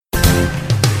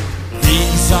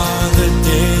the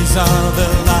days of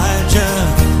Elijah,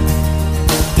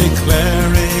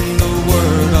 declaring the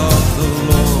word of the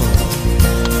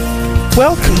Lord.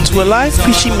 Welcome to a live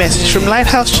preaching message from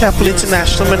Lighthouse Chapel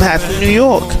International, Manhattan, New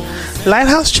York.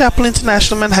 Lighthouse Chapel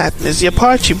International Manhattan is the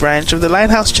Apache branch of the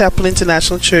Lighthouse Chapel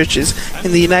International Churches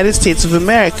in the United States of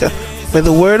America, where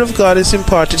the Word of God is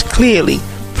imparted clearly,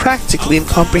 practically, and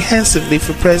comprehensively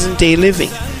for present-day living.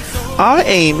 Our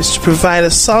aim is to provide a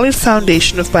solid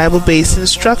foundation of Bible-based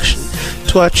instruction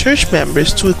to our church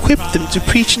members to equip them to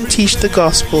preach and teach the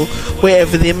gospel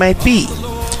wherever they might be.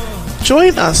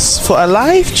 Join us for a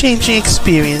life-changing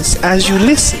experience as you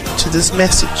listen to this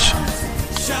message.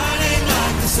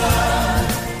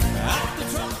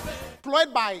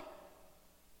 Employed by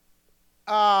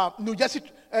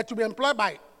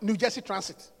New Jersey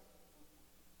Transit,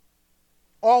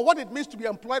 or what it means to be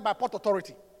employed by Port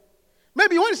Authority.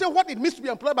 Maybe when you say what it means to be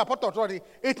employed by Port Authority,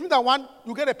 it means that one,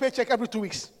 you get a paycheck every 2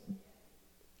 weeks,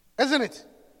 isn't it?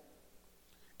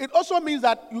 It also means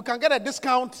that you can get a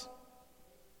discount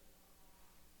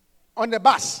on the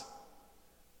bus,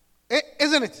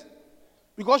 isn't it?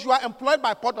 Because you are employed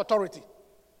by Port Authority.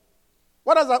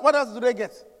 What else do they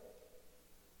get?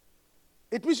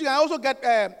 It means you can also get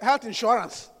health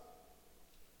insurance.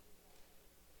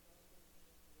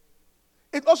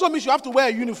 It also means you have to wear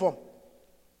a uniform.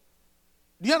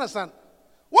 Do you understand?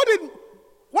 What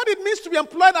it means to be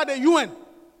employed at the UN?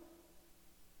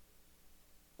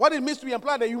 What it means to be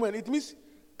employed at the UN? It means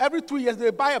every 2 years they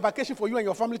buy a vacation for you and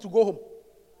your family to go home.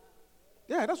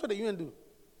 Yeah, that's what the UN do.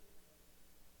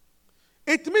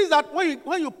 It means that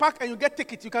when you park and you get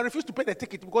tickets, you can refuse to pay the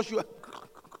ticket because you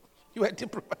are a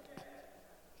diplomat.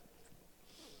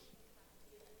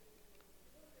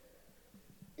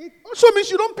 It also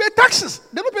means you don't pay taxes.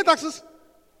 They don't pay taxes.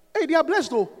 Hey, they are blessed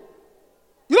though.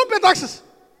 You don't pay taxes.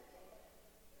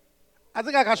 I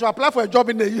think I should apply for a job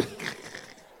in the UN.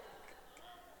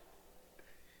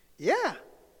 Yeah.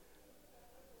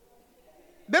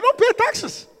 They don't pay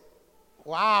taxes.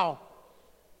 Wow.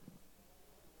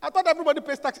 I thought everybody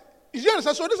pays taxes. You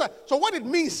understand? So what it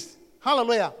means,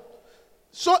 hallelujah.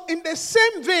 So in the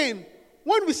same vein,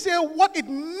 when we say what it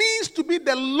means to be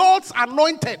the Lord's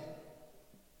anointed,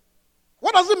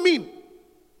 what does it mean?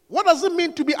 What does it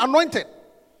mean to be anointed?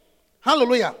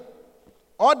 Hallelujah.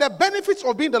 Or the benefits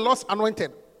of being the Lord's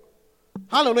anointed.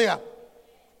 Hallelujah.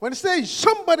 When you say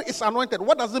somebody is anointed,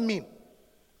 what does it mean?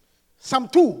 Psalm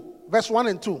 2, verse 1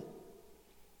 and 2.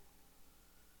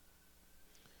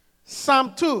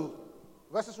 Psalm 2,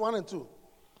 verses 1 and 2.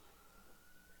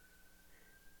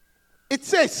 It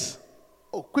says,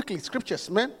 quickly, scriptures,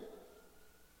 man.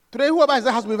 Today, whoever is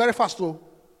there has to be very fast, too.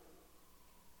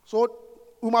 So,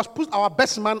 we must put our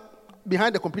best man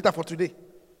behind the computer for today.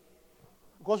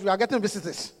 Because we are getting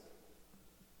visitors.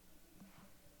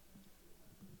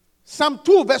 Psalm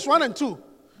 2, verse 1 and 2.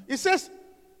 It says,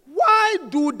 why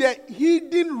do the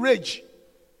heathen rage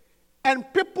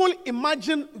and people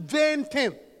imagine vain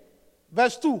things?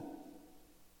 Verse 2.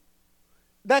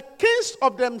 The kings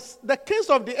of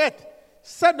the earth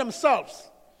set themselves,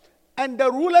 and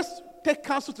the rulers take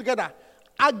counsel together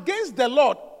against the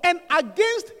Lord and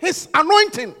against his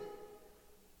anointing.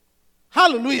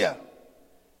 Hallelujah.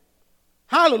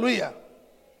 Hallelujah.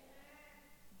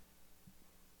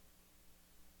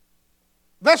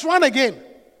 Verse 1 again.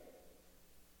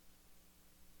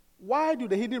 Why do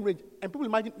the heathen rage and people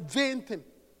imagine vain things?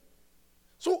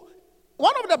 So,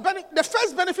 one of the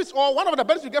first benefits, or one of the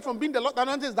benefits you get from being the Lord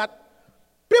anointed, is that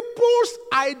people's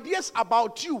ideas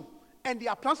about you and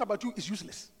their plans about you is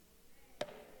useless.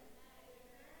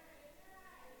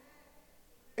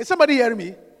 Is somebody hearing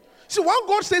me? See,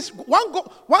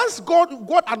 once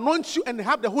God anoints you and they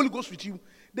have the Holy Ghost with you,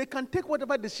 they can take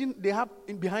whatever decision they have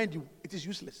in behind you. It is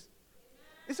useless.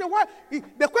 He said, why?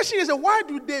 The question is, why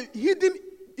do the heathen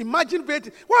imagine vain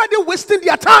things? Why are they wasting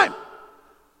their time?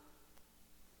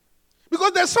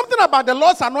 Because there's something about the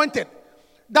Lord's anointed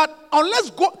that unless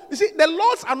God, you see, the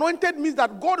Lord's anointed means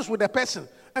that God is with the person.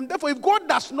 And therefore, if God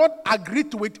does not agree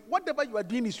to it, whatever you are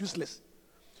doing is useless.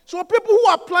 So people who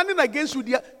are planning against you,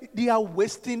 they are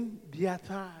wasting their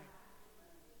time.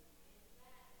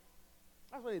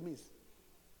 That's what it means.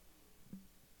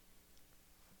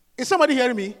 Is somebody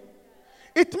hearing me?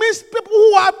 It means people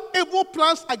who have evil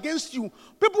plans against you,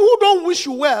 people who don't wish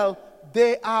you well,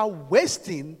 they are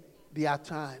wasting their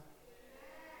time.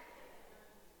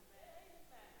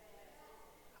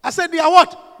 I said they are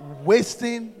what?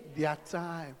 Wasting their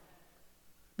time.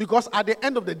 Because at the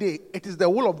end of the day, it is the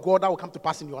will of God that will come to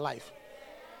pass in your life.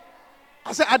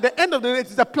 I said at the end of the day, it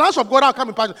is the plans of God that will come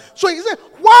to pass. So he said,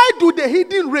 why do the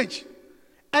heathen rage?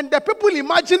 And the people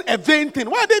imagine a vain thing.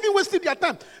 Why are they even wasting their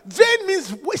time? Vain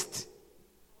means waste.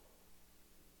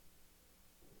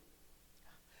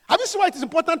 Have you seen why it is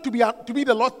important to be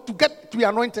the Lord, to be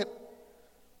anointed?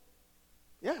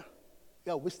 Yeah.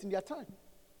 They are wasting their time.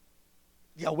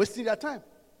 They are wasting their time.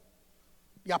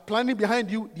 They are planning behind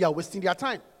you. They are wasting their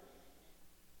time.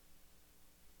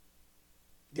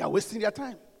 They are wasting their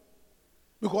time.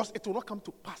 Because it will not come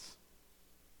to pass.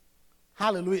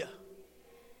 Hallelujah.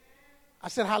 I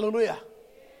said hallelujah.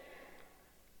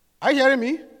 Are you hearing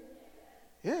me?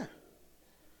 Yeah.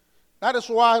 That is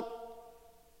why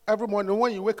every morning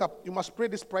when you wake up, you must pray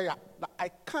this prayer that I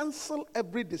cancel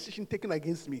every decision taken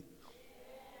against me.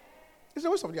 It's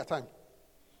a waste of their time.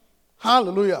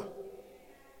 Hallelujah.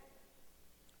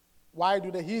 Why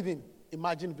do the heathen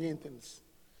imagine vain things?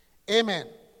 Amen.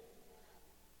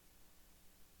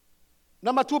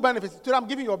 Number 2 benefits. Today I'm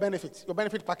giving you your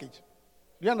benefit package.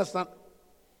 Do you understand?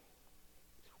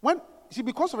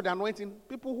 Because of the anointing,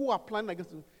 people who are planning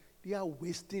against you, they are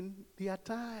wasting their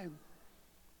time.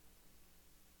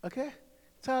 Okay?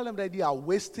 Tell them that they are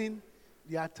wasting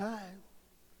their time.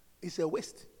 It's a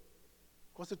waste.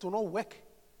 Because it will not work.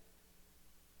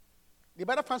 They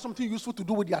better find something useful to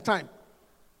do with their time.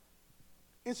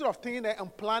 Instead of thinking there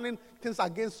and planning things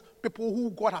against people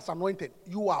who God has anointed,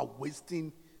 you are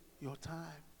wasting your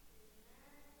time.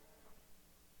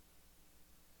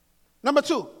 Number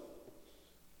 2,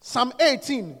 Psalm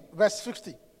 18, verse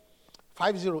 50.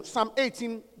 50. Psalm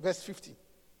 18, verse 50.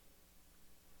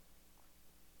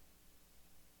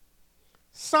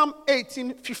 Psalm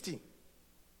 18, 50.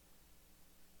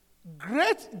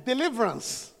 Great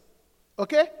deliverance,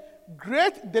 okay?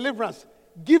 Great deliverance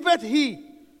giveth he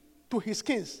to his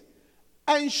kings,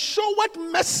 and showeth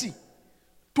mercy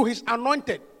to his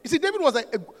anointed. You see, David was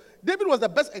the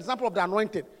best example of the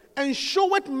anointed. And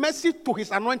showeth mercy to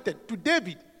his anointed, to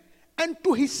David, and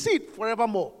to his seed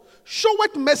forevermore.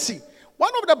 Showeth mercy.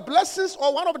 One of the blessings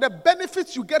or one of the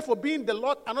benefits you get for being the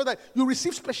Lord, I know that you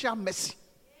receive special mercy.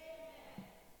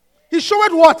 He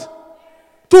showeth what?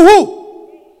 To who?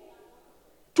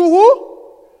 To who?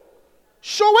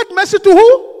 Showeth mercy to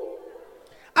who?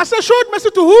 I said, showeth mercy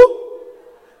to who?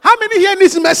 How many here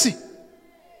needs mercy?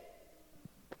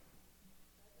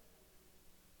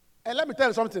 And let me tell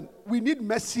you something. We need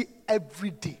mercy every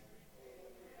day.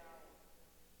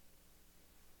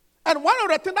 And one of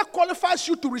the things that qualifies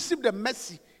you to receive the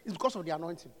mercy is because of the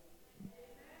anointing.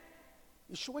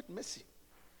 You show it mercy.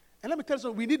 And let me tell you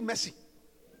something. We need mercy.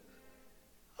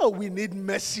 Oh, we need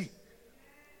mercy.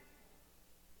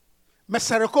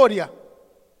 Misericordia.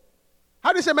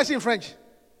 How do you say mercy in French?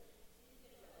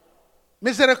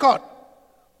 Miséricorde.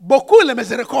 Beaucoup le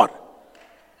miséricorde.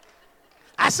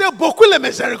 I say beaucoup le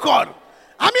miséricorde.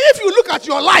 I mean, if you look at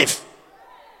your life,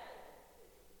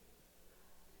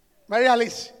 Mary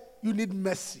Alice, you need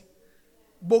mercy.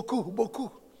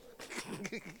 Beaucoup.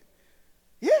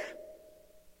 Yeah.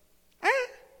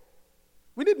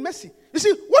 We need mercy. You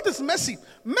see, what is mercy?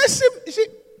 Mercy, you see,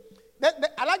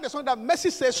 I like the song that mercy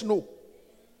says no.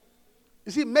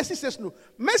 You see, mercy says no.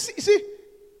 Mercy, you see,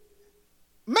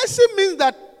 mercy means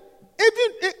that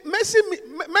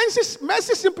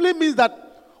mercy simply means that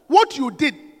what you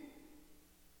did,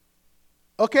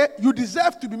 okay, you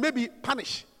deserve to be maybe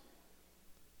punished.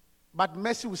 But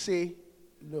mercy will say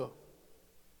no.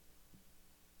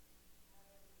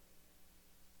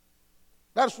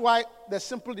 That's why the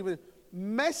simple difference.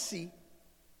 Mercy,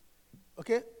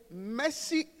 okay,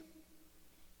 mercy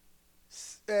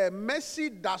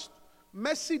does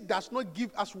not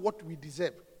give us what we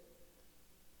deserve.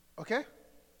 Okay?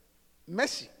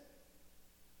 Mercy.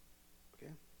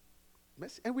 Okay?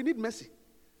 Mercy. And we need mercy.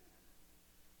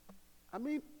 I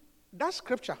mean, that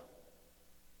scripture,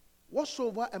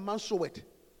 whatsoever a man soweth.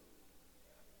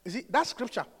 You see, that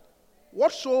scripture,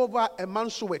 whatsoever a man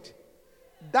soweth,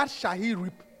 that shall he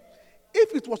reap.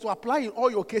 If it was to apply in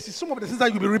all your cases, some of the things that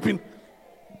you'll be reaping,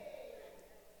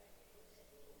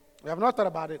 we have not thought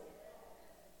about it.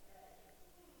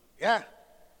 Yeah.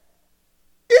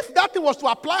 If that thing was to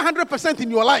apply 100% in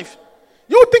your life,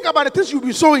 you think about the things you'll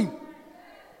be sowing.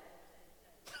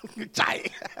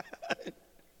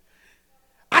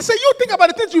 I say, you think about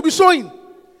the things you'll be sowing.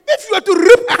 If you were to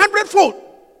reap 100-fold.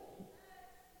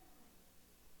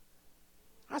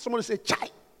 I have someone say, chai.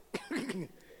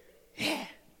 Yeah.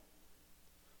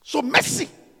 So mercy.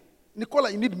 Nicola,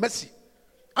 you need mercy.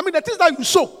 I mean, the things that you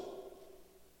sow.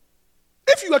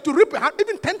 If you were to reap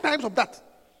even 10 times of that,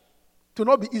 it will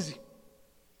not be easy.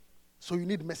 So you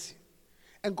need mercy.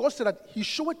 And God said that he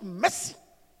showed mercy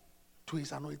to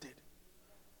his anointed.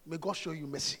 May God show you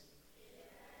mercy.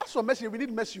 That's what mercy, we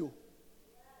need mercy.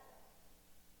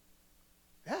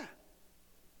 Yeah.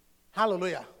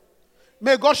 Hallelujah.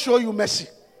 May God show you mercy.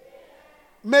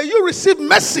 May you receive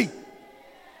mercy.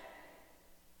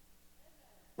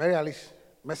 Mary Alice,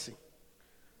 mercy.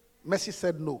 Mercy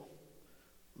said no.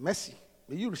 Mercy.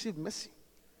 May you receive mercy.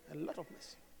 A lot of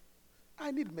mercy. I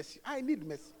need mercy. I need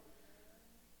mercy.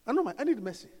 I know, I need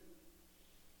mercy.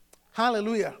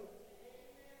 Hallelujah.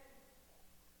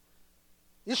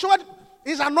 Yeshua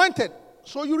is anointed,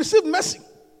 so you receive mercy.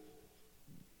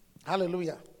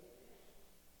 Hallelujah.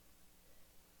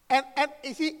 And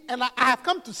you see, and I have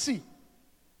come to see.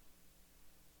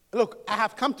 Look, I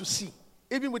have come to see,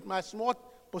 even with my small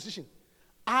position,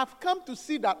 I have come to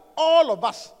see that all of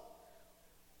us,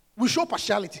 we show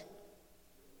partiality.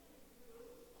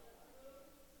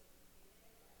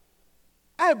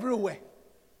 Everywhere.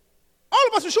 All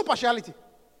of us will show partiality.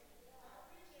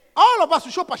 All of us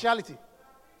will show partiality.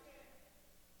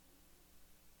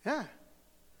 Yeah.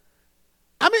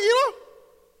 I mean,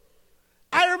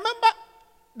 I remember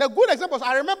the good examples.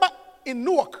 I remember in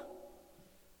Newark,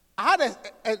 I had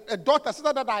a daughter,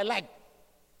 sister that I liked.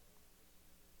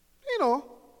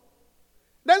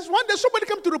 There's one day somebody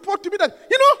came to report to me that,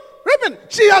 Reverend,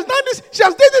 she has done this, she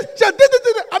has done this, she has done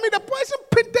this. I mean, the person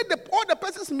painted all the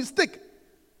person's mistake.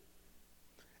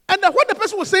 And what the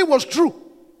person was saying was true.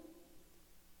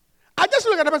 I just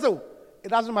look at the person, it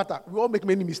doesn't matter. We all make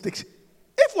many mistakes.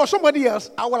 If for somebody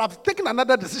else, I would have taken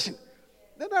another decision.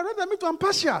 Then I rather me to am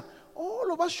partial.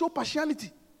 All of us show partiality.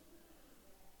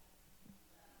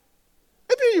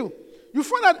 Even you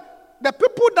find that the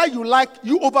people that you like,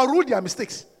 you overrule their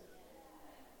mistakes.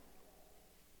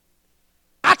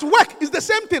 At work, it's the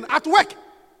same thing. At work,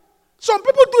 some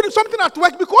people do something at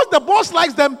work because the boss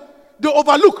likes them, they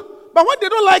overlook. But when they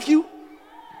don't like you,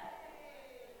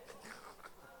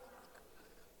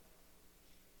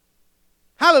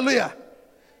 hallelujah.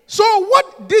 So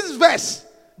what this verse,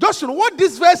 Justin, what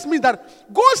this verse means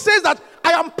that God says that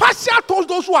I am partial towards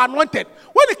those who are anointed.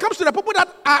 When it comes to the people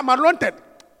that I am anointed,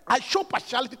 I show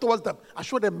partiality towards them. I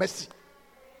show them mercy.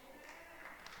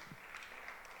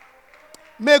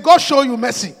 May God show you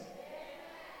mercy.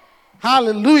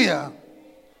 Hallelujah.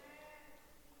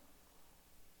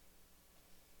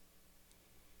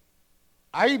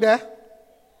 Are you there?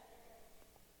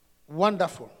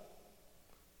 Wonderful.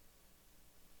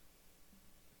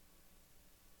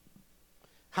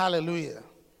 Hallelujah.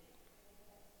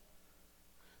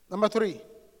 Number 3.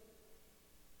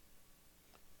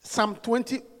 Psalm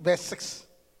 20, verse 6.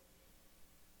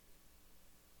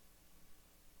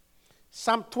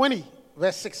 Psalm 20,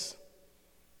 verse 6.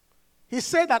 He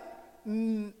said that,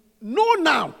 know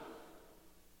now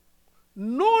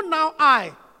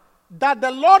I, that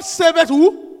the Lord saveth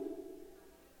who?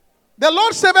 The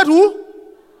Lord saveth who?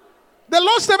 The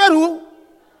Lord saveth who?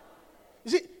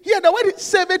 You see, here the word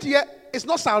saveth here is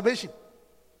not salvation.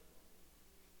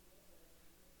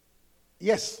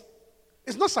 Yes.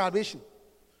 It's not salvation.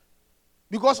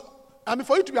 Because,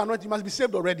 for you to be anointed, you must be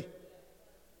saved already.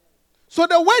 So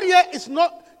the word here is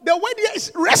not, the word here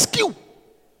is rescue.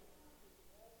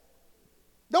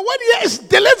 The word here is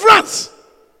deliverance.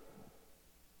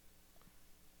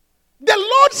 The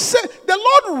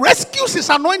Lord rescues his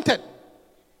anointed.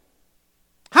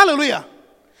 Hallelujah.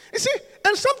 You see,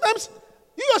 and sometimes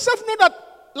you yourself know that,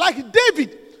 like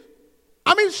David,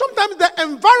 sometimes the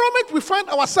environment we find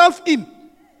ourselves in,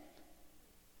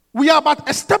 we are about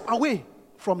a step away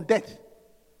from death.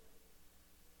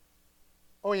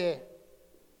 Oh yeah.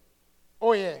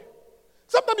 Oh yeah.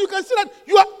 Sometimes you can see that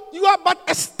you are but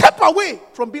a step away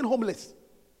from being homeless.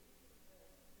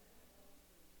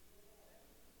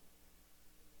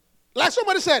 Like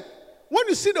somebody said, when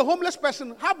you see the homeless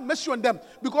person, have mercy on them,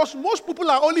 because most people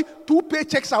are only 2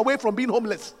 paychecks away from being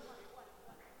homeless.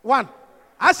 1.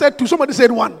 I said 2, somebody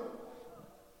said 1. No,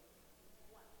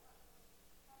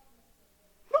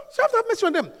 so you have to have mercy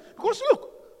on them. Because look,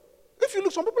 if you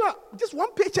look, some people are just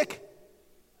 1 paycheck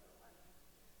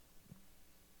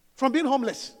from being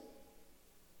homeless.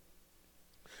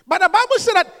 But the Bible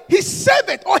said that he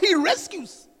saveth or he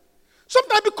rescues.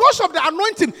 Sometimes because of the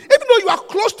anointing, even though you are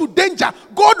close to danger,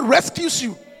 God rescues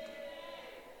you.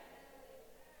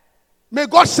 May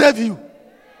God save you.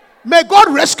 May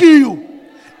God rescue you.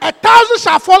 1,000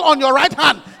 shall fall on your right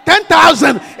hand.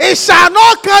 10,000. It shall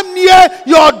not come near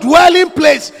your dwelling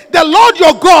place. The Lord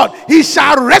your God, he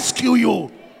shall rescue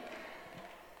you.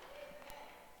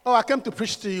 Oh, I came to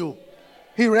preach to you.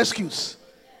 He rescues.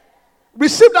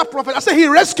 Receive that prophet. I say he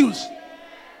rescues.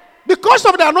 Because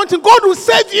of the anointing, God will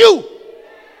save you.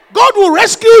 God will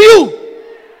rescue you.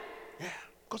 Yeah,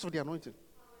 because of the anointing.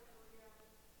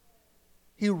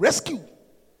 He rescued.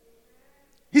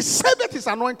 He saved his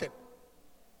anointed.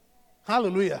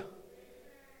 Hallelujah.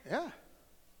 Yeah.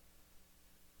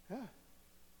 Yeah.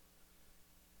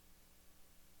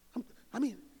 Have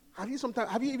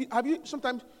you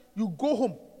sometimes you go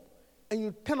home and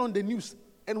you turn on the news,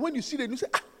 and when you see the news, you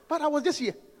say, but I was just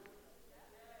here.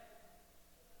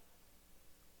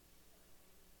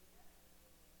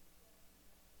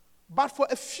 But for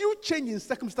a few changes in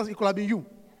circumstances, it could have been you.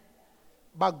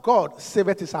 But God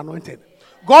saved his anointed.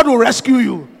 God will rescue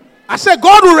you. I said,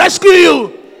 God will rescue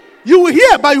you. You will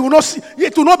hear, but you will not see.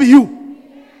 It will not be you.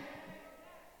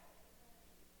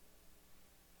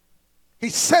 He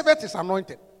saved his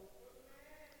anointed.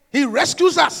 He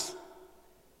rescues us.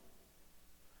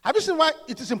 Have you seen why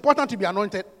it is important to be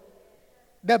anointed?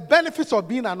 The benefits of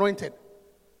being anointed.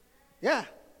 Yeah.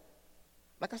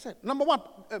 Like I said, number one,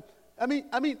 I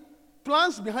mean,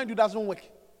 plans behind you doesn't work.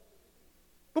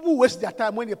 People waste their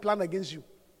time when they plan against you.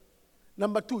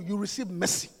 Number two, you receive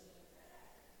mercy.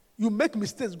 You make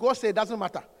mistakes. God said it doesn't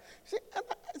matter. See,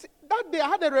 that day I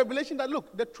had a revelation that,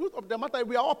 look, the truth of the matter,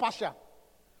 we are all partial.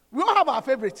 We all have our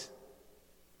favorites.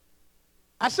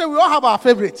 I said we all have our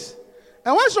favorites.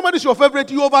 And when somebody is your favorite,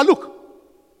 you overlook.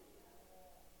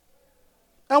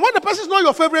 And when the person is not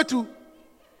your favorite too,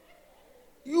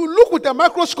 you look with a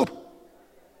microscope.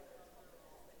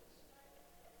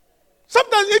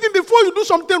 Sometimes even before you do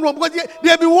something wrong, because they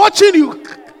have been watching you.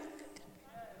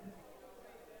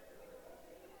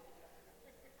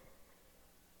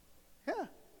 Yeah.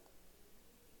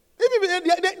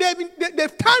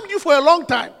 They've timed you for a long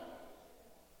time.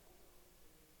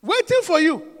 Waiting for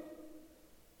you.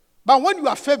 But when you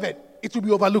are favored, it will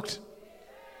be overlooked.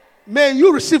 May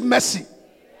you receive mercy.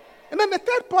 And then the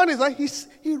third point is that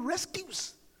he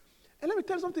rescues. And let me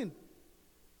tell you something.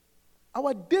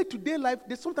 Our day-to-day life,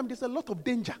 sometimes there's a lot of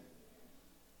danger.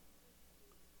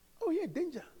 Oh yeah,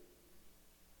 danger.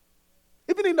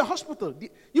 Even in the hospital.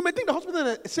 You may think the hospital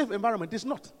is a safe environment. It's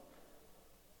not.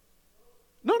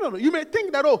 No. You may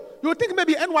think that, you think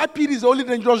maybe NYPD is the only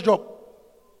dangerous job.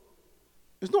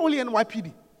 It's not only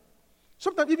NYPD.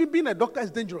 Sometimes even being a doctor is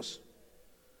dangerous.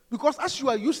 Because as you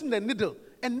are using the needle,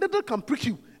 a needle can prick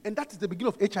you, and that is the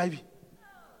beginning of HIV.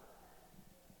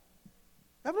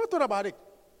 Have you not thought about it?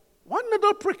 One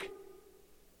needle prick.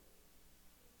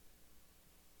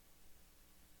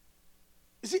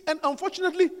 You see, and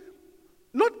unfortunately,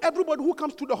 not everybody who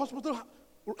comes to the hospital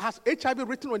has HIV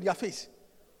written on their face.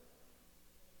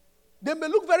 They may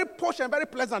look very posh and very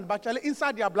pleasant, but actually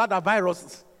inside their blood are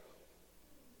viruses.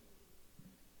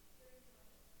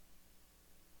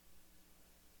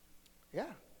 Yeah.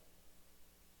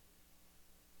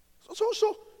 So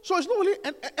it's not only,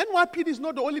 NYPD is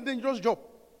not the only dangerous job.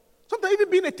 Sometimes even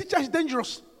being a teacher is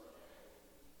dangerous.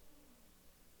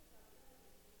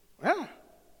 Yeah.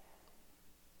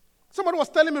 Somebody was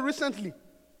telling me recently,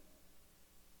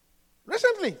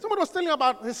 somebody was telling me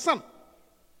about his son.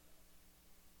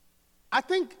 I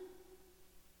think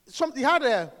he had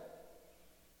a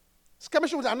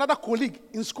skirmish with another colleague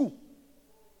in school.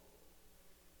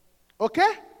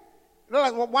 Okay?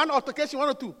 Like one altercation, one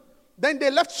or two. Then they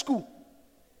left school.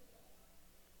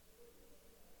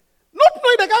 Not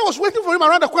knowing the guy was waiting for him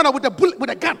around the corner with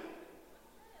a gun.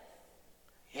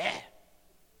 Yeah.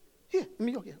 Here, in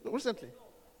New York, recently.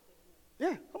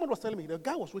 Yeah, someone was telling me the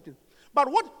guy was waiting. But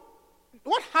what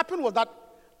happened was that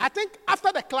I think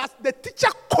after the class, the teacher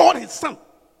called his son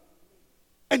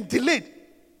and delayed.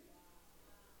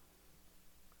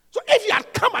 So if he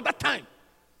had come at that time,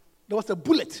 there was a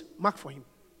bullet marked for him.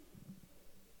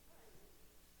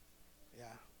 Yeah.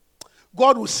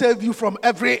 God will save you from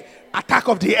every attack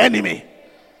of the enemy.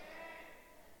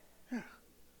 Yeah.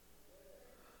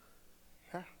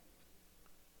 Yeah.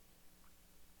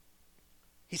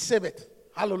 He saved it.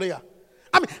 Hallelujah.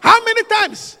 I mean, how many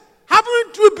times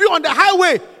haven't you been on the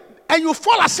highway and you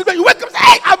fall asleep and you wake up and say,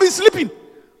 hey, I've been sleeping.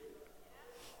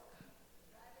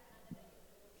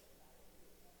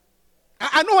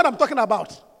 I know what I'm talking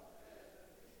about.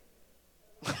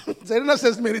 Serena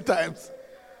says many times.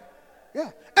 Yeah.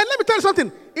 And let me tell you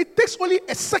something. It takes only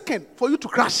a second for you to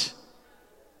crash.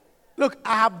 Look,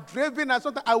 I have driven and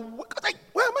something.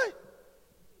 Where am I?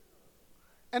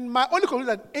 And my only conclusion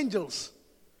is that angels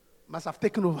must have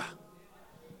taken over.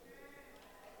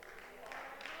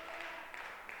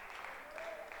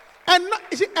 And not,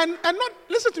 you see, and not,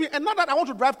 listen to me, and not that I want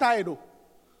to drive tired though.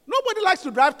 Nobody likes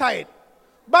to drive tired.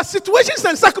 But situations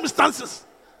and circumstances.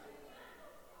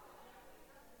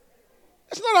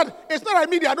 It's not like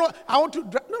me, I want to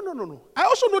drive. No. I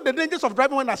also know the dangers of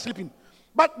driving when I'm sleeping.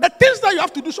 But the things that you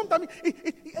have to do, sometimes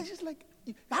it's just like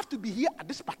you have to be here at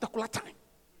this particular time.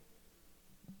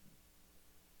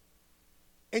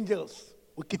 Angels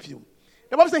will keep you.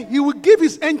 The Bible says he will give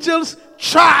his angels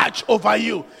charge over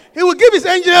you. He will give his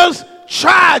angels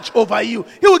charge over you.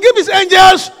 He will give his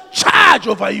angels charge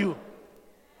over you.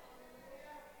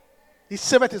 He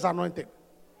saved his anointed.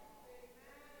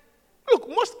 Look,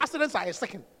 most accidents are a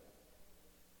second.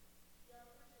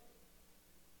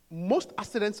 Most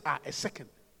accidents are a second.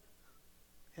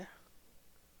 Yeah.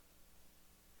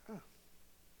 Huh.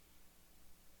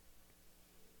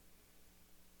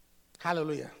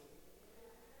 Hallelujah.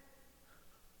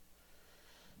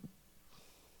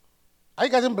 Are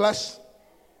you getting blessed?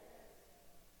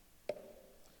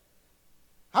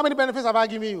 How many benefits have I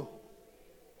given you?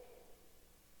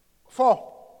 4.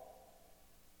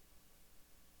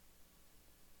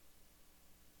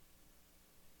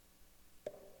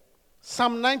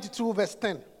 Psalm 92 verse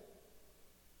 10.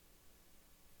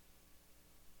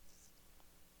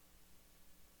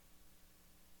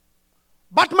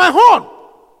 But my horn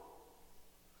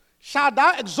shall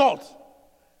thou exalt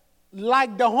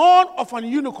like the horn of an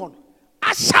unicorn.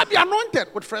 I shall be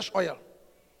anointed with fresh oil.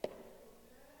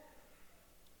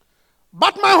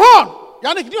 But my horn,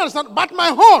 Yannick, do you understand? But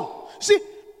my horn. See,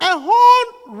 a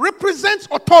horn represents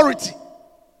authority.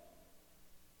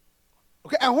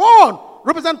 Okay, a horn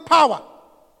represents power,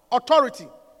 authority.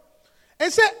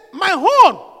 And say, my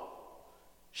horn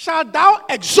shall thou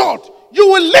exalt. You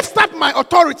will lift up my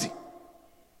authority.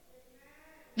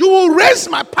 You will raise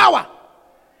my power.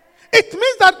 It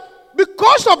means that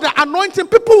because of the anointing,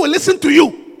 people will listen to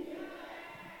you.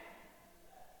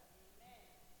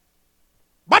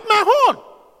 But my horn,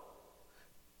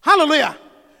 hallelujah,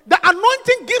 the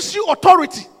anointing gives you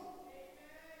authority.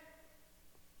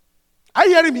 Are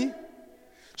you hearing me?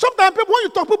 Sometimes people, when you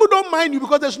talk, people don't mind you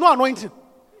because there's no anointing.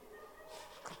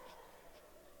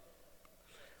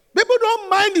 People don't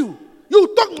mind you.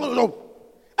 You talk, no.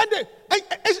 And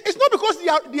it's not because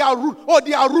they are rude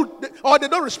or they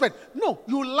don't respect. No,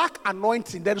 you lack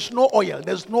anointing. There is no oil.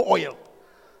 There's no oil.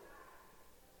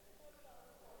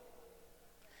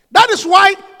 That is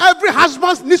why every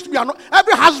husband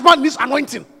needs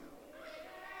anointing.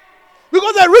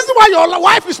 Because the reason why your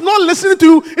wife is not listening to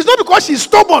you is not because she's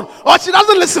stubborn or she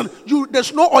doesn't listen.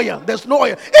 There's no oil. There's no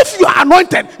oil. If you are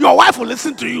anointed, your wife will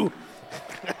listen to you.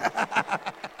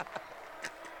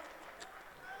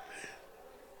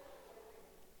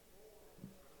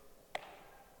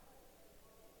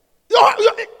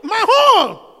 My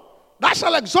horn, that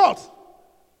shall exalt.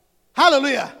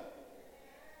 Hallelujah.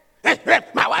 Hey,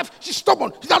 my wife, she's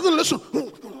stubborn. She doesn't listen.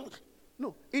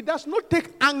 No, it does not take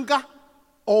anger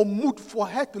or mood for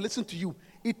her to listen to you.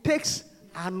 It takes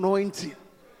anointing.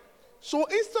 So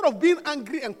instead of being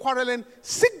angry and quarreling,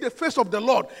 seek the face of the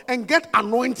Lord and get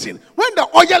anointing. When the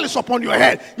oil is upon your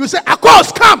head, you say, of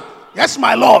course, come. Yes,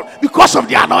 my Lord, because of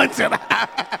the anointing.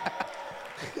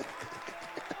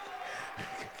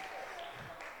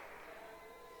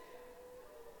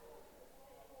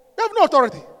 You have no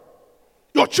authority.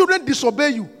 Your children disobey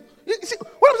you. You see,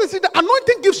 what I'm saying, the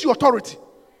anointing gives you authority.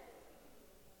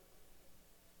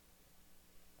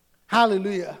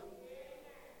 Hallelujah.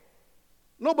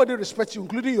 Nobody respects you,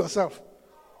 including yourself.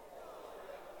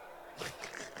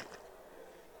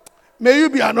 May you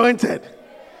be anointed.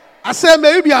 I say,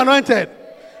 may you be anointed.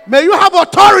 May you have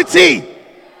authority.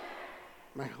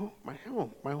 My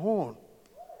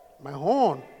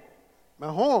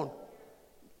horn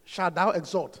shall thou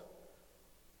exalt.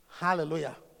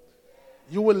 Hallelujah.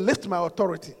 You will lift my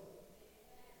authority.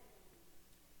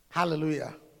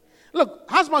 Hallelujah. Look,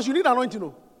 husbands, you need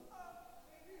anointing.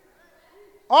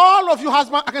 All of you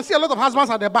husbands, I can see a lot of husbands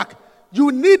at the back.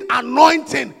 You need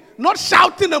anointing, not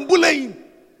shouting and bullying.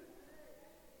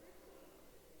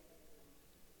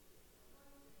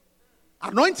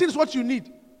 Anointing is what you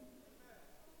need.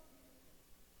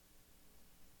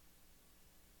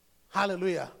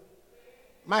 Hallelujah.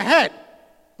 My head,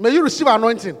 may you receive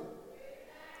anointing.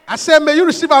 I say, may you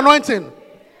receive anointing.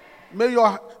 May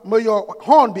your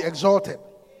horn be exalted.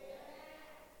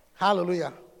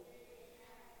 Hallelujah.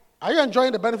 Are you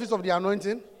enjoying the benefits of the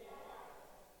anointing?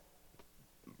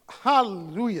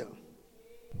 Hallelujah.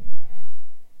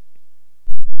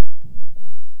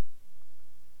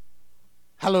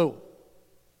 Hello.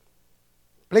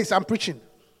 Please, I'm preaching.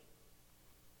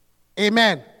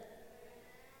 Amen.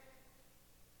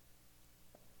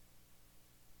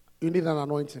 You need an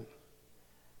anointing.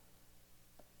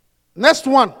 Next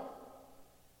one.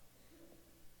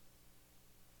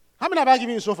 How many have I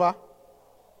given you so far?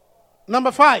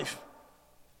 Number 5.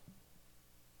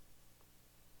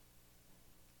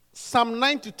 Psalm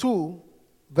 92,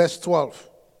 verse 12.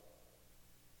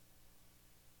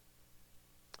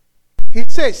 He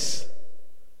says,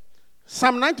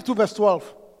 Psalm 92, verse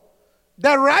 12,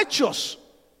 the righteous,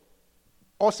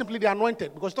 or simply the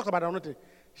anointed, because he talks about the anointed,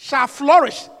 shall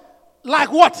flourish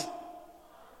like what?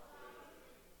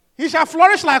 He shall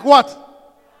flourish like what?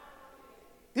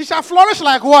 He shall flourish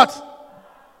like what?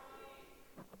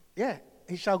 Yeah.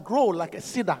 He shall grow like a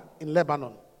cedar in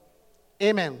Lebanon.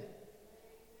 Amen.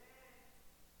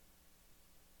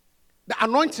 The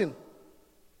anointing.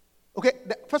 Okay,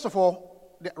 first of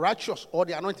all, the righteous or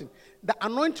the anointing. The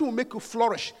anointing will make you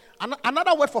flourish.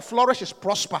 Another word for flourish is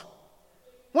prosper.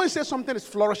 When you say something is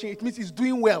flourishing, it means it's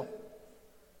doing well.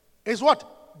 It's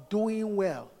what? Doing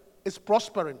well. It's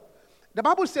prospering. The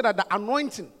Bible said that the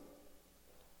anointing,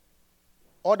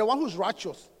 or the one who's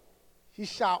righteous, he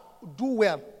shall do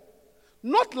well.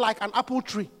 Not like an apple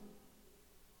tree.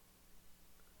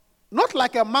 Not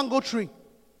like a mango tree.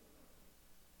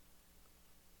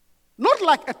 Not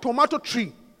like a tomato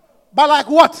tree. But like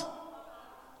what?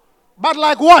 But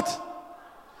like what?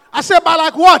 I said, but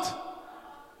like what?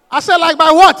 I said, like by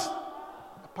what?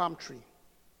 A palm tree.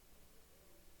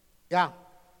 Yeah.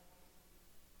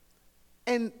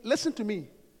 And listen to me.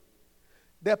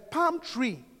 The palm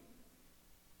tree,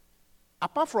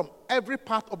 apart from every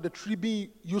part of the tree being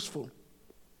useful,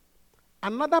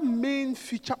 another main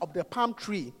feature of the palm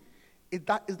tree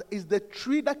is the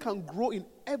tree that can grow in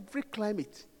every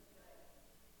climate.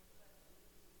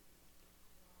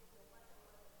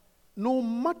 No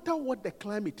matter what the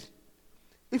climate,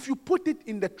 if you put it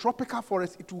in the tropical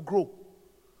forest, it will grow.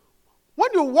 When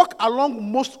you walk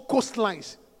along most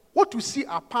coastlines, what you see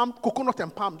are palm, coconut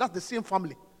and palm. That's the same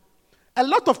family. A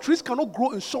lot of trees cannot grow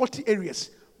in salty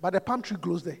areas, but the palm tree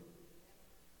grows there.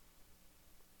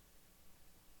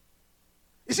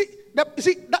 You see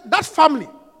that family,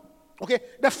 okay,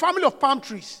 the family of palm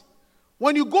trees,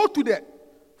 when you go to the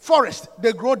forest,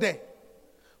 they grow there.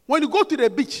 When you go to the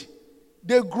beach,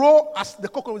 they grow as the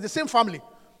coconut, the same family.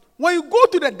 When you go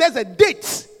to the desert,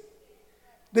 dates,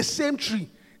 the same tree.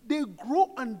 They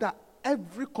grow under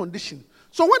every condition.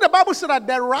 So when the Bible says that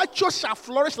the righteous shall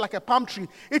flourish like a palm tree,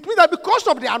 it means that because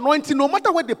of the anointing, no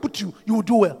matter where they put you, you will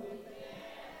do well.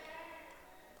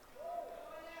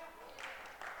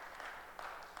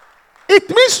 It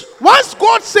means once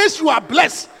God says you are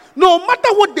blessed, no matter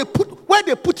what they put, where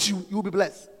they put you, you will be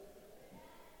blessed.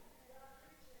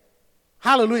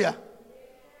 Hallelujah.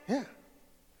 Yeah.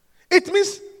 It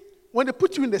means when they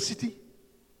put you in the city,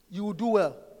 you will do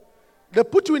well. They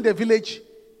put you in the village,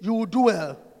 you will do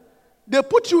well. They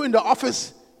put you in the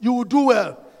office, you will do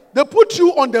well. They put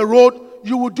you on the road,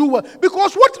 you will do well.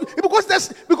 Because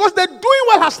the doing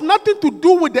well has nothing to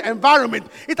do with the environment.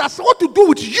 It has all to do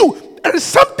with you. There is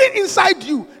something inside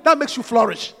you that makes you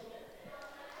flourish.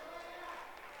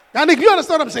 And if you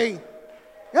understand what I'm saying?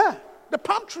 Yeah, the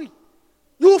palm tree.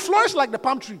 You will flourish like the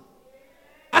palm tree.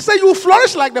 I say you will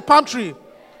flourish like the palm tree.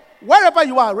 Wherever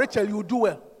you are, Rachel, you will do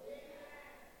well.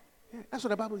 Yeah, that's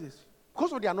what the Bible says.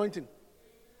 Because of the anointing.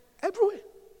 Everywhere.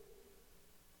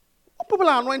 All people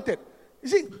are anointed. You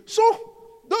see, so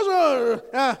those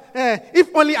are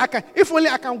if only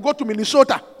I can go to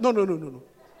Minnesota. No.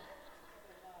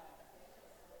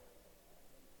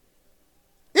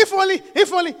 If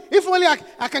only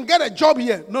I can get a job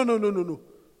here. No.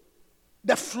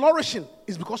 The flourishing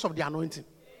is because of the anointing.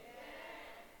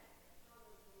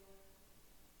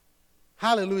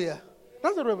 Hallelujah.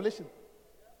 That's the revelation.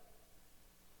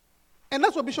 And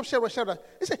that's what Bishop shared.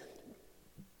 He said,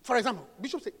 for example,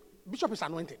 Bishop is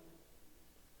anointed.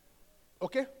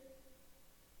 Okay?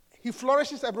 He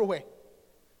flourishes everywhere.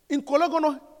 In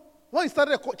Kolegono, when he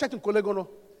started a church in Kolegono,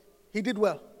 he did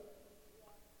well.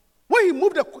 When he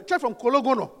moved the church from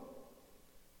Kolegono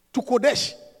to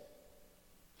Kodesh,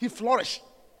 he flourished.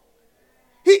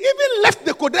 He even left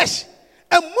the Kodesh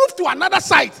and moved to another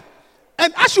site.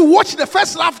 And as you watch the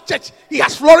First Love Church, he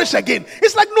has flourished again.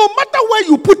 It's like no matter where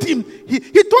you put him, he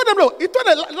told them, look,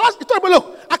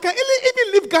 I can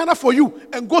even leave Ghana for you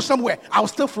and go somewhere. I'll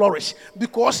still flourish.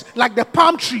 Because like the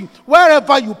palm tree,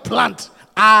 wherever you plant,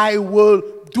 I will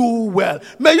do well.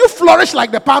 May you flourish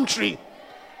like the palm tree.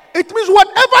 It means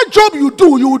whatever job you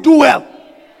do, you will do well.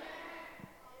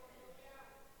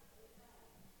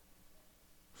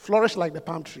 Flourish like the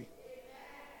palm tree.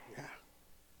 Yeah.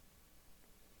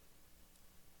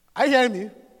 Are you hearing me?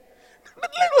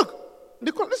 Look,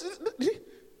 Nicola,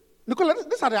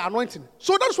 these are the anointing.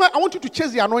 So that's why I want you to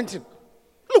chase the anointing.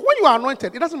 Look, when you are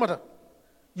anointed, it doesn't matter.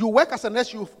 You work as a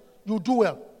nurse, you do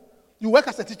well. You work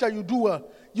as a teacher, you do well.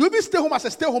 You even stay home as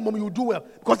a stay-home mom, you do well.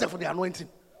 Because they're for the anointing.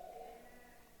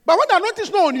 But when the anointing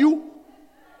is not on you,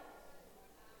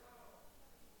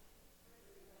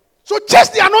 so chase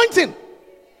the anointing.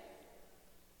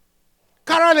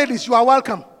 Cara ladies, you are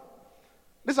welcome.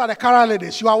 These are the Cara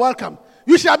ladies. You are welcome.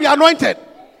 You shall be anointed.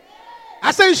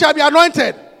 I say you shall be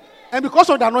anointed. And because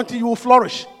of the anointing, you will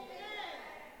flourish.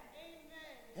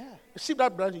 Yeah. Receive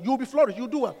that brother. You will be flourished. You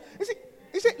will do well. You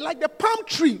see, like the palm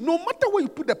tree, no matter where you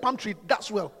put the palm tree, that's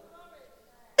well.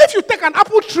 If If you take an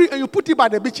apple tree and you put it by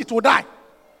the beach, it will die.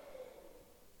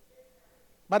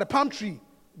 But the palm tree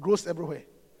grows everywhere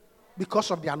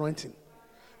because of the anointing.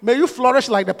 May you flourish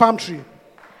like the palm tree.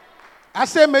 I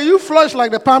say, may you flourish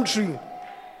like the palm tree.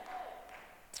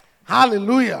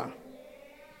 Hallelujah.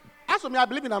 As for me, I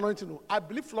believe in anointing. I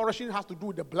believe flourishing has to do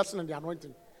with the blessing and the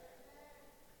anointing.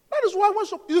 That is why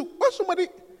once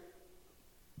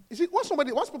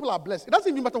people are blessed, it doesn't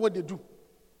even matter what they do.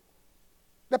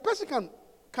 The person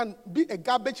can be a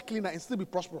garbage cleaner and still be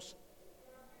prosperous.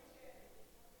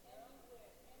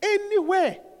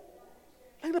 Anywhere.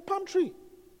 Like the palm tree.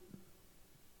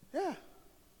 Yeah.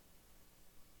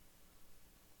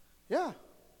 Yeah.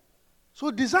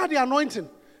 So desire the anointing.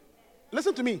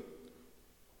 Listen to me.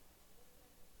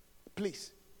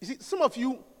 Please. You see, some of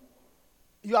you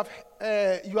have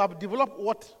developed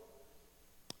what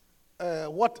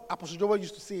Apostle Joel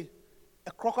used to say,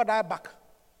 a crocodile back.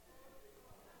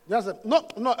 Yes,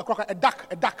 not a crocodile, a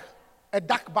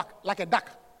duck back, like a duck.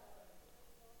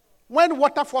 When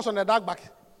water falls on the duck back,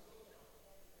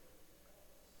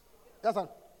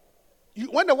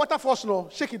 when the water falls,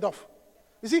 shake it off.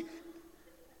 You see,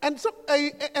 and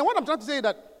what I'm trying to say is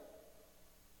that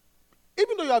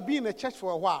even though you have been in a church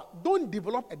for a while, don't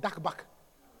develop a duck back.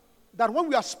 That when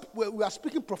we are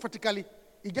speaking prophetically,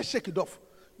 you just shake it off.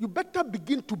 You better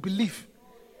begin to believe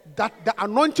that the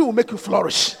anointing will make you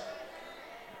flourish.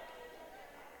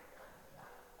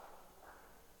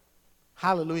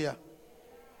 Hallelujah.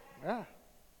 Yeah.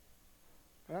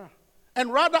 Yeah.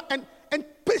 And rather and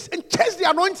chase the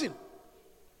anointing.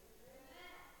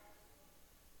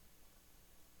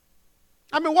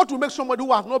 I mean, what will make somebody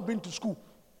who has not been to school?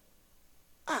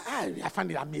 I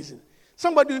find it amazing.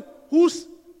 Somebody whose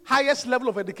highest level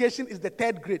of education is the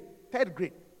third grade.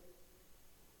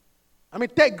 I mean,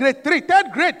 grade 3,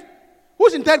 third grade.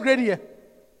 Who's in third grade here?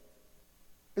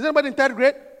 Is anybody in third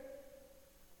grade?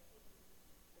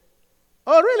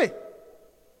 Oh, really?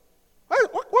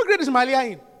 What grade is Malia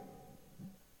in?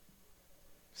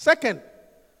 Second.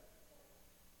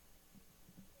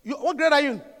 What grade are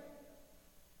you in?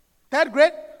 Third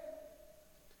grade?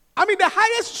 I mean, the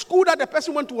highest school that the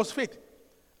person went to was Faith.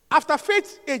 After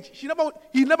Faith's age, he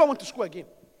never went to school again.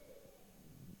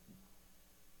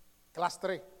 Class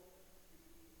 3.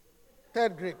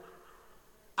 Third grade.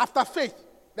 After Faith,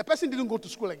 the person didn't go to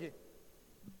school again.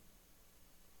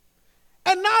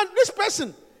 And now this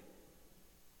person,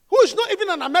 who is not even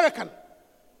an American,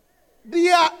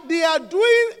 they are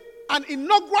doing an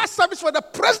inaugural service for the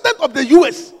president of the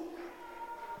U.S.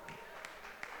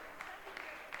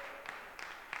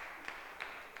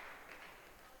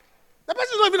 The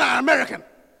person is not even an American.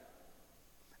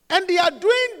 And they are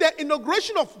doing the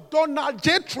inauguration of Donald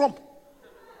J. Trump.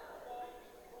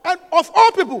 And of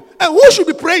all people, and who should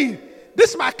be praying? This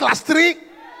is my class 3.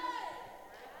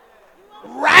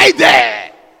 Right there.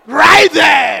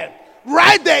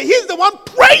 He's the one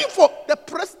praying for the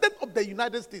president of the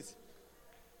United States.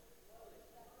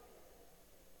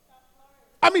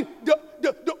 I mean, the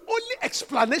only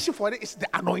explanation for it is the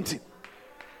anointing.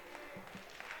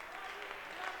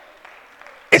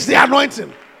 It's the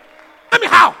anointing. I mean,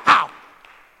 how?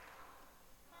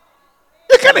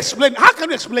 You can't explain it. How can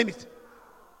you explain it?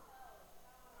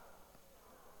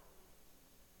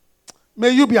 May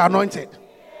you be anointed.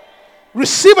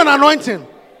 Receive an anointing.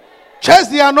 Chase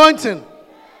the anointing.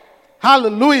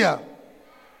 Hallelujah.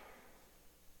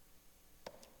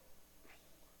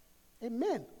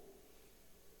 Amen.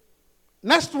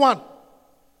 Next one.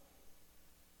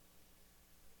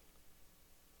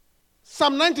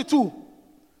 Psalm 92.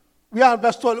 We are in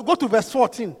verse 12. Go to verse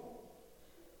 14.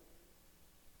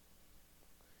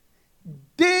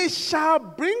 They shall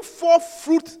bring forth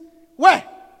fruit. Where?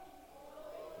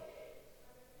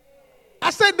 I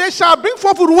said they shall bring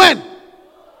forth fruit when?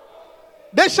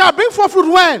 They shall bring forth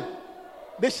fruit when?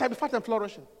 They shall be fat and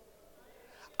flourishing.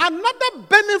 Another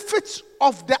benefit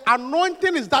of the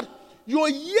anointing is that your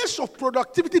years of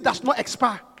productivity does not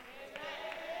expire.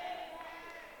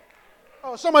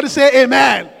 Oh, somebody say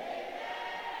amen.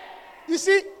 You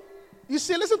see,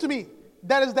 listen to me.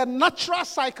 There is the natural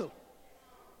cycle.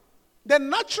 The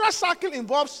natural cycle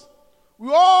involves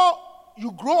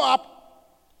you grow up,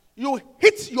 you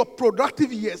hit your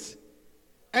productive years,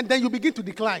 and then you begin to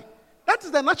decline. That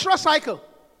is the natural cycle.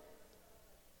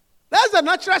 That's the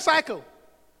natural cycle.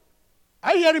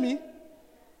 Are you hearing me?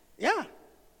 Yeah.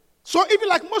 So even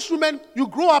like most women, you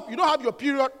grow up, you don't have your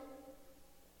period,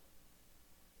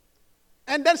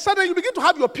 and then suddenly you begin to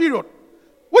have your period,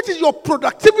 which is your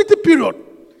productivity period.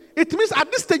 It means at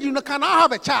this stage you cannot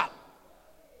have a child.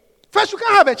 First, you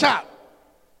can't have a child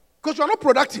because you are not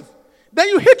productive. Then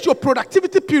you hit your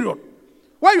productivity period,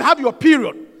 where you have your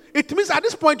period. it means at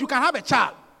this point you can have a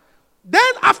child.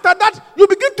 Then after that, you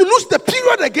begin to lose the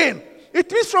period again.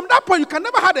 It means from that point you can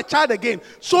never have a child again.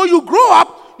 So you grow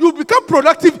up, you become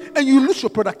productive, and you lose your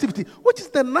productivity, which is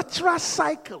the natural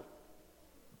cycle.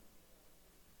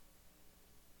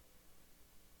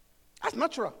 That's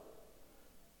natural.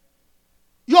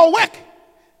 Your work.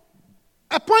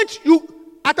 At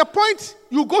a point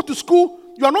you go to school,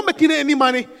 you are not making any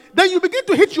money. Then you begin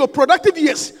to hit your productive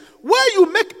years, where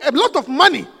you make a lot of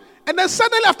money, and then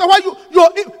suddenly after a while,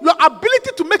 your ability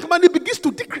to make money begins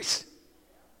to decrease.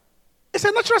 It's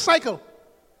a natural cycle.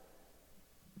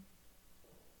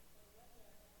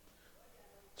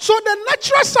 So the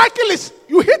natural cycle is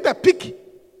you hit the peak,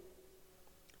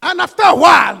 and after a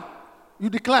while, you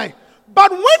decline.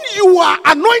 But when you are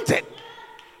anointed,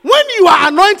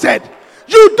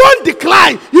 you don't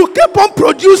decline. You keep on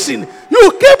producing.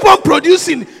 You keep on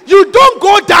producing. You don't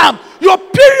go down. You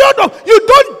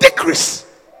don't decrease.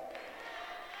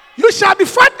 You shall be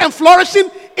fat and flourishing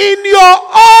in your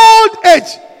old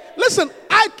age. Listen,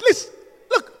 at least,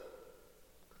 look,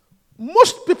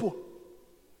 most people,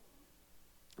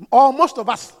 or most of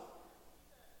us,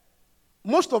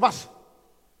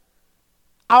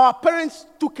 our parents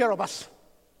took care of us.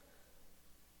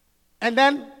 And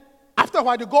then, after a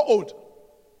while, they got old.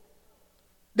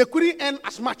 They couldn't earn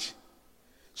as much.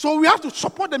 So we have to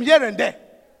support them here and there.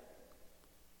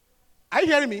 Are you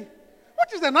hearing me?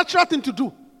 What is the natural thing to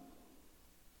do?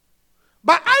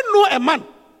 But I know a man.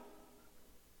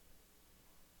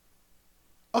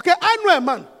 Okay, I know a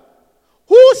man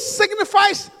who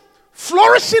signifies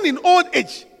flourishing in old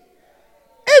age.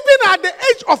 Even at the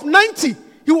age of 90,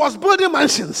 he was building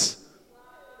mansions.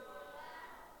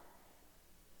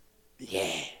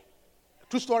 Yeah.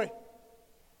 True story.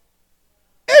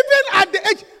 Even at the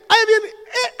age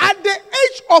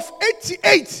of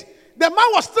 88, the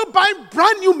man was still buying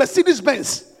brand new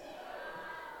Mercedes-Benz.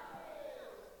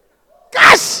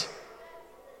 Cash.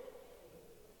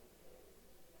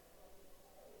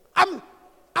 I'm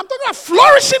talking about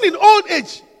flourishing in old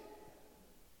age.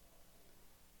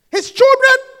 His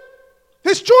children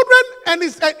and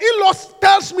his in-laws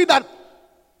tells me that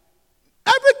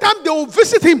every time they will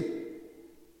visit him,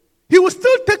 he will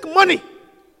still take money.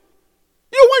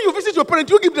 When you visit your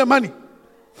parents, you give them money.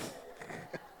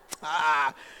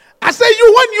 I say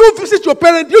when you visit your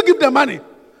parents, you give them money.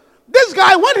 This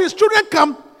guy, when his children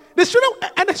come, the children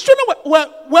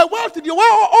were wealthy, they were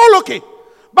all okay.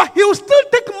 But he will still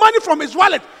take money from his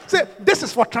wallet. Say, this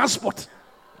is for transport.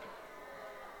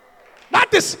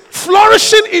 That is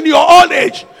flourishing in your old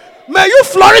age. May you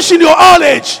flourish in your old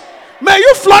age. May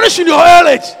you flourish in your old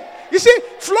age. You see,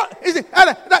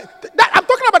 I'm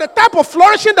talking about the type of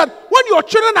flourishing that when your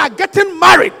children are getting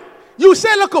married, you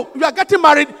say, look, you are getting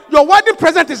married, your wedding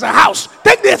present is a house.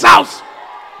 Take this house.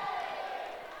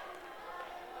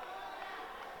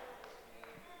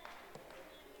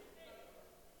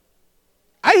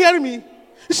 Are you hearing me?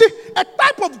 You see, a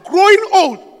type of growing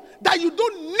old that you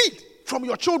don't need from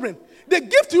your children. They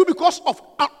give to you because of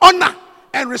honor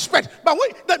and respect. But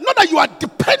not that you are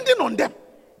depending on them.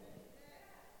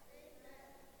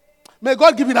 May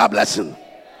God give you that blessing.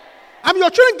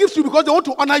 Your children give to you because they want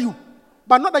to honor you.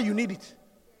 But not that you need it.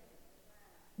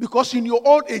 Because in your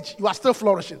old age, you are still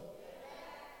flourishing.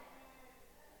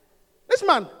 This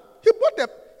man, he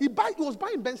was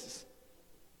buying Benzes.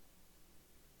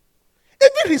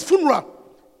 Even his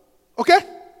funeral, okay?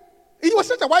 He was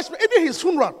such a wise man. Even his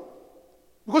funeral,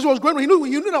 because he was going, he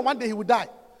knew that one day he would die.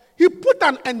 He put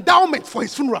an endowment for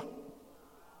his funeral,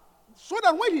 so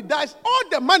that when he dies, all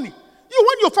the money,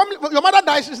 when your mother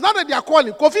dies, it's not that they are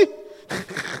calling Kofi.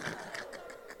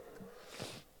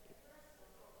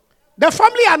 The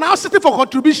family are now sitting for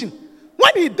contribution.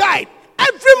 When he died,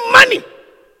 every money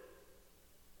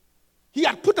he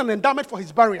had put an endowment for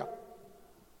his burial.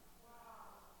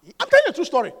 I'm telling you a true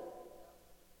story.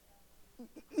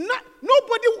 Not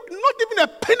even a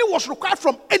penny was required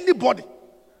from anybody.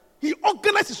 He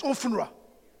organized his own funeral.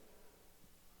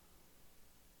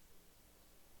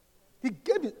 He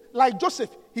gave it, like Joseph,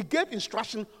 he gave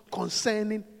instruction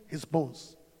concerning his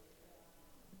bones.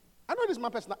 I know this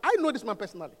man personally.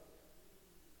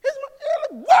 He's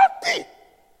wealthy,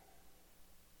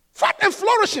 fat and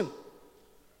flourishing.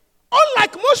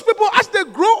 Unlike most people, as they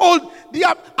grow old,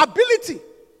 their ability.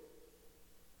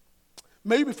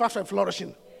 May you be fat and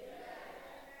flourishing.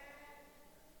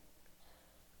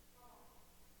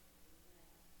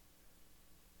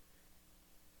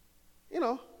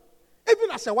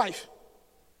 Even as a wife,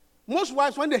 most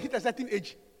wives, when they hit a certain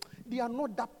age, they are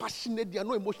not that passionate, they are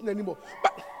not emotional anymore.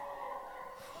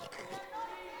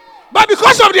 But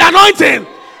because of the anointing, even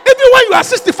when you are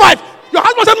 65, Your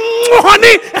husband said,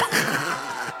 honey,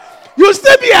 you'll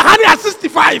still be a honey at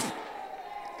 65.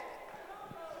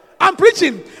 I'm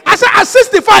preaching. I said, at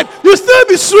 65, you'll still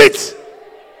be sweet.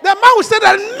 The man will say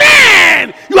that,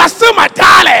 man, you are still my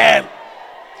darling.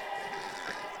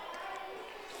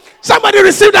 Somebody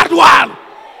receive that one.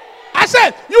 I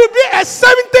said, you'll be a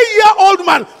 70-year-old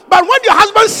man. But when your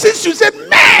husband sees you, say,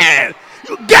 man,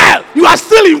 you girl, you are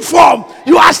still informed.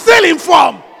 You are still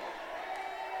informed.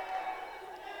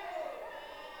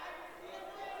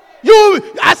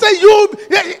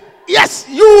 Yes,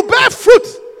 you bear fruit.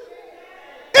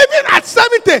 Even at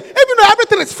 70, even though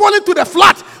everything is falling to the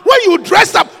flat, when you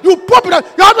dress up, you pop it up,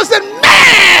 your husband said,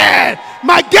 man,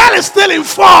 my girl is still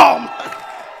informed.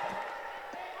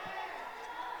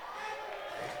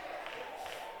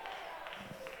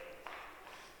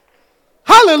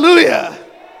 Hallelujah.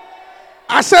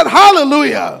 I said,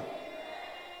 hallelujah.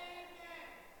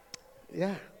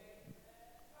 Yeah.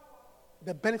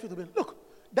 The benefit of it. Look,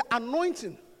 the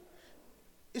anointing.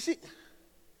 You see,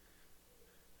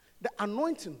 the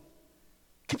anointing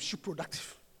keeps you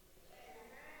productive.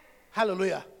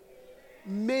 Hallelujah.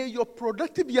 May your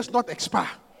productive years not expire.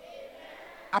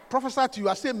 I prophesy to you,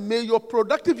 I say, may your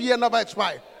productive year never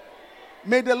expire.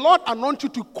 May the Lord anoint you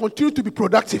to continue to be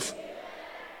productive.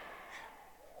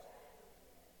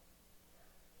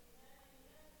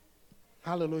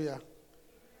 Hallelujah.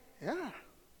 Yeah.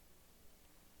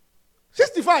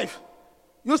 65.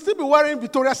 You'll still be wearing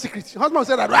Victoria's Secret. Your husband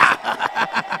said that.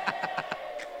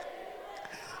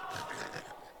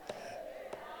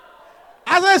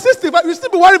 As a 65, you'll still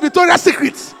be wearing Victoria's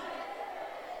Secret.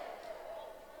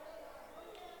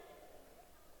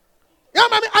 Yeah,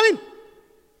 I mean,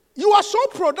 you are so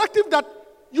productive that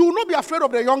you will not be afraid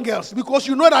of the young girls because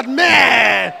you know that,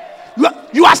 man,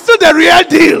 you are still the real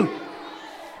deal.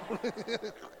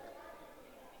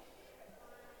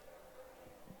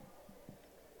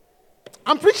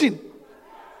 I'm preaching.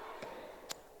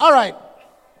 All right.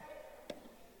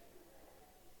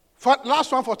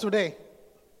 Last one for today.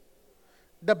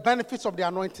 The benefits of the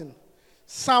anointing.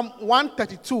 Psalm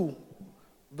 132,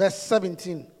 verse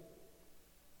 17.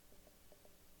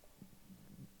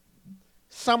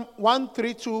 Psalm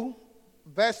 132,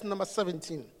 verse number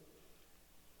 17.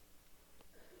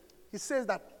 He says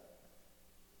that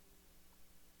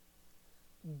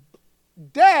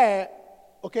there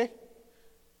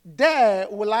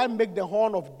will I make the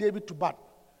horn of David to bud.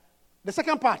 The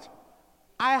second part,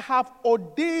 I have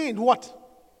ordained what?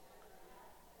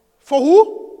 For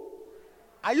who?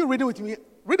 Are you reading with me?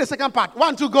 Read the second part.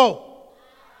 1, 2, go.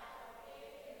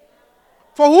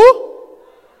 For who?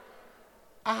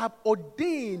 I have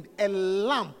ordained a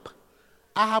lamp.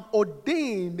 I have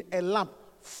ordained a lamp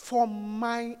for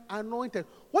my anointed.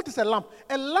 What is a lamp?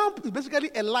 A lamp is basically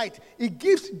a light. It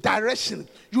gives direction.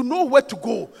 You know where to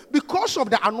go. Because of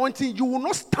the anointing, you will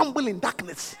not stumble in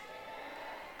darkness.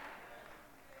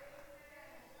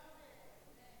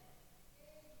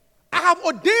 I have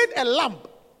ordained a lamp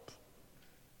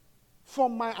for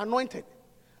my anointed.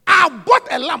 I have bought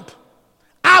a lamp.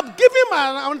 I have given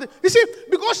my anointed. You see,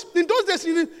 because in those days,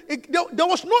 there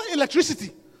was no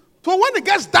electricity. So when it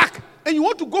gets dark and you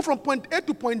want to go from point A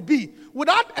to point B,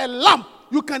 without a lamp,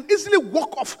 you can easily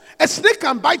walk off. A snake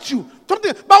can bite you. But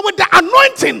with the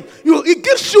anointing, it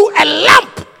gives you a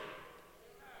lamp.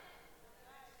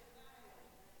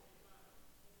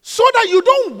 So that you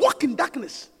don't walk in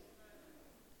darkness.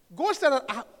 God said,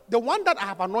 the one that I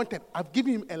have anointed, I've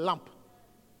given him a lamp.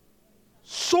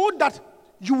 So that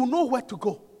you will know where to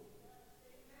go.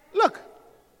 Look.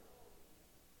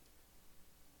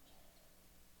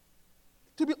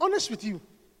 To be honest with you,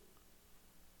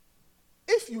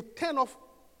 if you turn off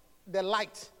the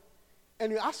light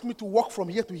and you ask me to walk from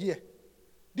here to here,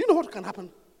 do you know what can happen?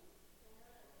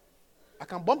 I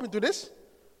can bump into this.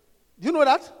 Do you know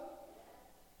that?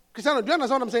 Cristiano, do you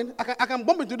understand what I'm saying? I can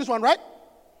bump into this one, right?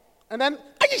 And then,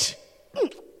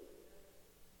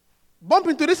 bump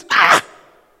into this.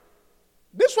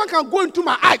 This one can go into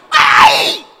my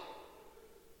eye.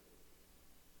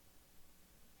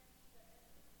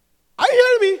 Are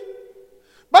you hearing me?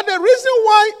 But the reason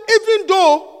why, even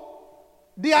though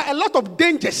there are a lot of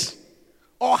dangers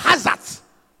or hazards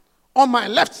on my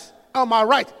left, on my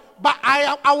right, but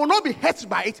I will not be hurt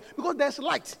by it because there's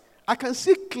light. I can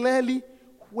see clearly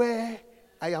where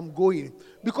I am going.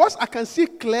 Because I can see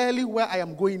clearly where I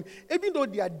am going, even though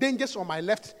there are dangers on my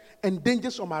left and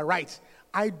dangers on my right,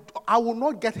 I will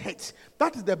not get hurt.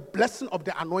 That is the blessing of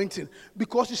the anointing.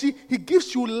 Because you see, he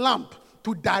gives you lamp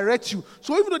to direct you.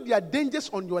 So even though there are dangers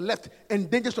on your left and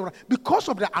dangers on your right, because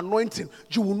of the anointing,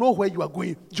 you will know where you are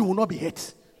going. You will not be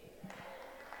hurt.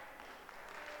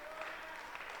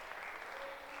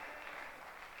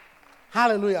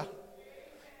 Hallelujah.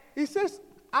 He says,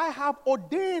 I have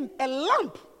ordained a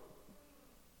lamp.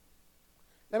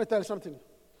 Let me tell you something.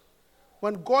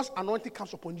 When God's anointing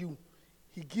comes upon you,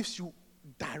 he gives you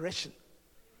direction.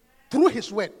 Through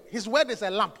his word. His word is a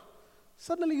lamp.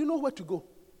 Suddenly you know where to go.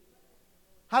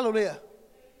 Hallelujah.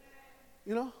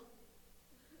 You know?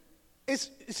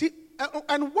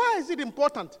 And why is it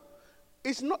important?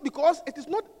 It's not because it is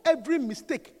not every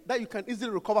mistake that you can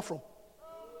easily recover from.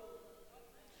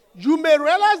 You may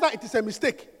realize that it is a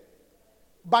mistake,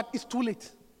 but it's too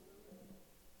late.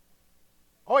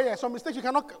 Oh yeah, some mistakes you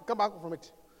cannot come back from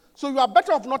it. So you are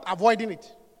better off not avoiding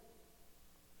it.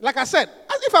 Like I said,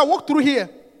 as if I walk through here,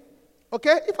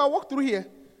 okay? If I walk through here,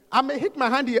 I may hit my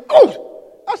hand here.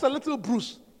 Oh, that's a little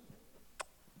bruise.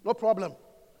 No problem.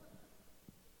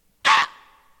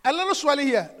 A little swelling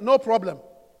here, no problem.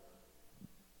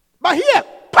 But here,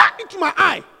 into my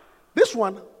eye. This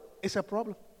one is a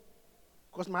problem.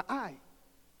 Because my eye.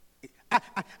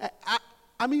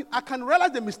 I mean, I can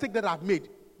realize the mistake that I've made,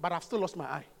 but I've still lost my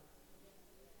eye.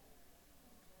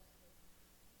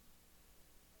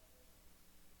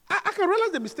 I can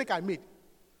realize the mistake I made,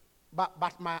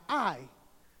 but my eye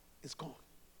is gone.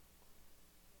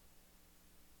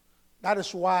 That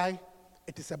is why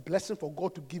it is a blessing for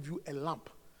God to give you a lamp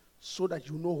so that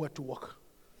you know where to walk.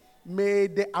 May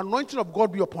the anointing of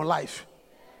God be upon life.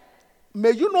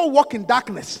 May you not walk in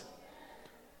darkness.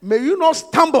 May you not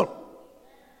stumble.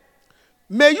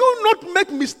 May you not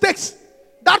make mistakes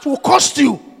that will cost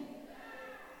you.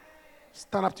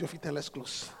 Stand up to your feet and let's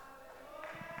close.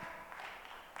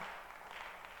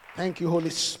 Thank you, Holy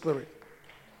Spirit.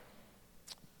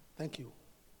 Thank you.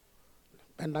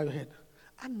 Bend down your head.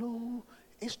 I know,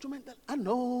 instrumental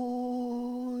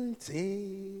anointing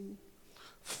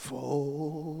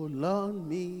fall on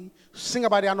me. Sing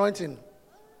about the anointing.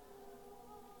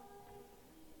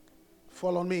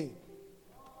 Fall on me.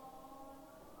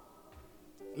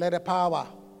 Let the power.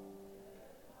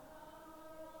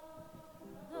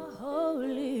 The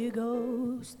Holy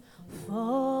Ghost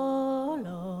fall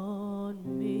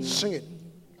on me. Sing it.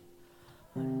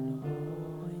 Anointing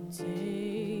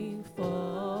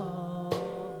fall.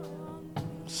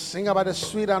 Sing about the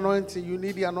sweet anointing. You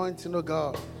need the anointing, oh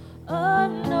God.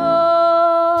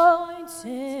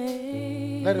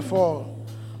 Anointing. Let it fall.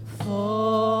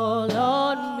 Fall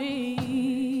on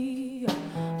me.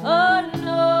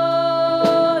 Anointing.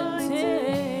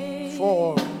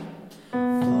 Fall.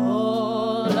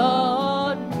 Fall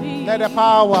on me. Let the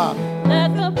power.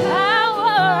 Let the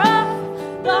power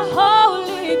of the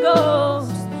Holy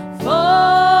Ghost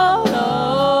fall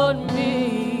on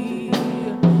me.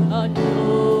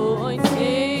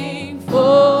 Anointing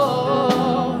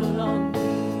fall on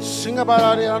me. Sing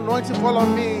about the anointing fall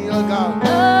on me, oh God.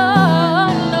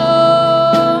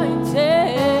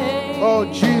 Anointing. Oh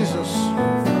Jesus.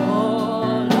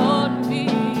 Fall on me.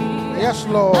 Yes,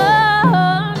 Lord.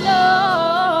 Anointing.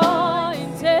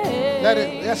 Let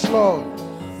it. Yes, Lord.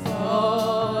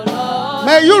 Fall on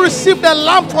May you receive the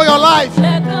lamp for your life.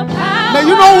 Let the power May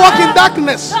you not walk in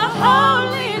darkness, the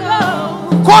Holy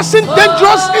Ghost causing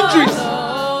dangerous injuries,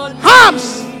 fall on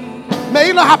harms. May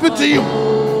it not happen to you.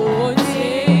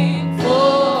 Anointing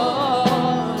fall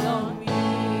on me.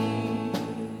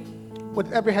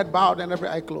 With every head bowed and every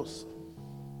eye closed.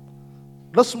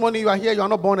 This morning you are here, you are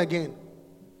not born again.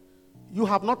 You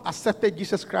have not accepted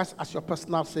Jesus Christ as your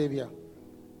personal Savior.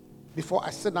 Before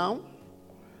I sit down,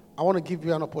 I want to give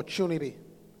you an opportunity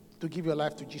to give your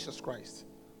life to Jesus Christ.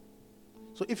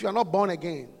 So if you are not born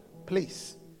again,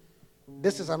 please,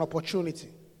 this is an opportunity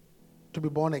to be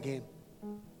born again.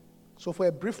 So for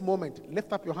a brief moment,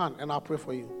 lift up your hand and I'll pray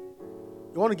for you.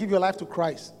 You want to give your life to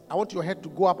Christ. I want your head to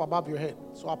go up above your head,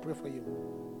 so I'll pray for you.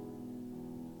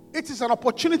 It is an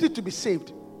opportunity to be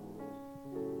saved.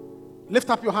 Lift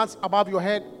up your hands above your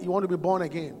head. You want to be born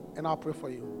again, and I'll pray for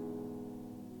you.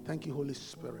 Thank you, Holy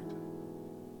Spirit.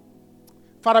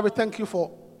 Father, we thank you for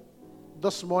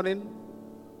this morning.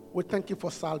 We thank you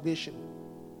for salvation.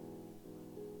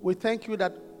 We thank you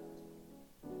that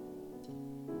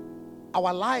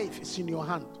our life is in your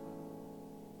hand.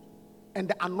 And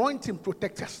the anointing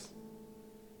protects us.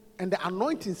 And the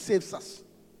anointing saves us.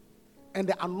 And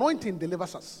the anointing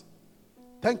delivers us.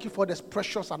 Thank you for this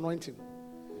precious anointing.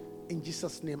 In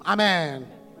Jesus' name. Amen.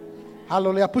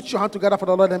 Hallelujah. Put your hand together for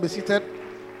the Lord and be seated.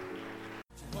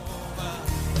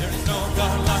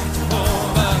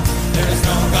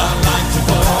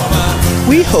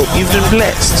 We hope you've been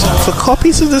blessed. For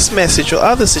copies of this message or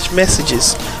other such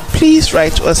messages, please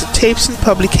write to us at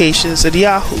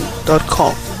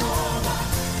tapesandpublications@yahoo.com.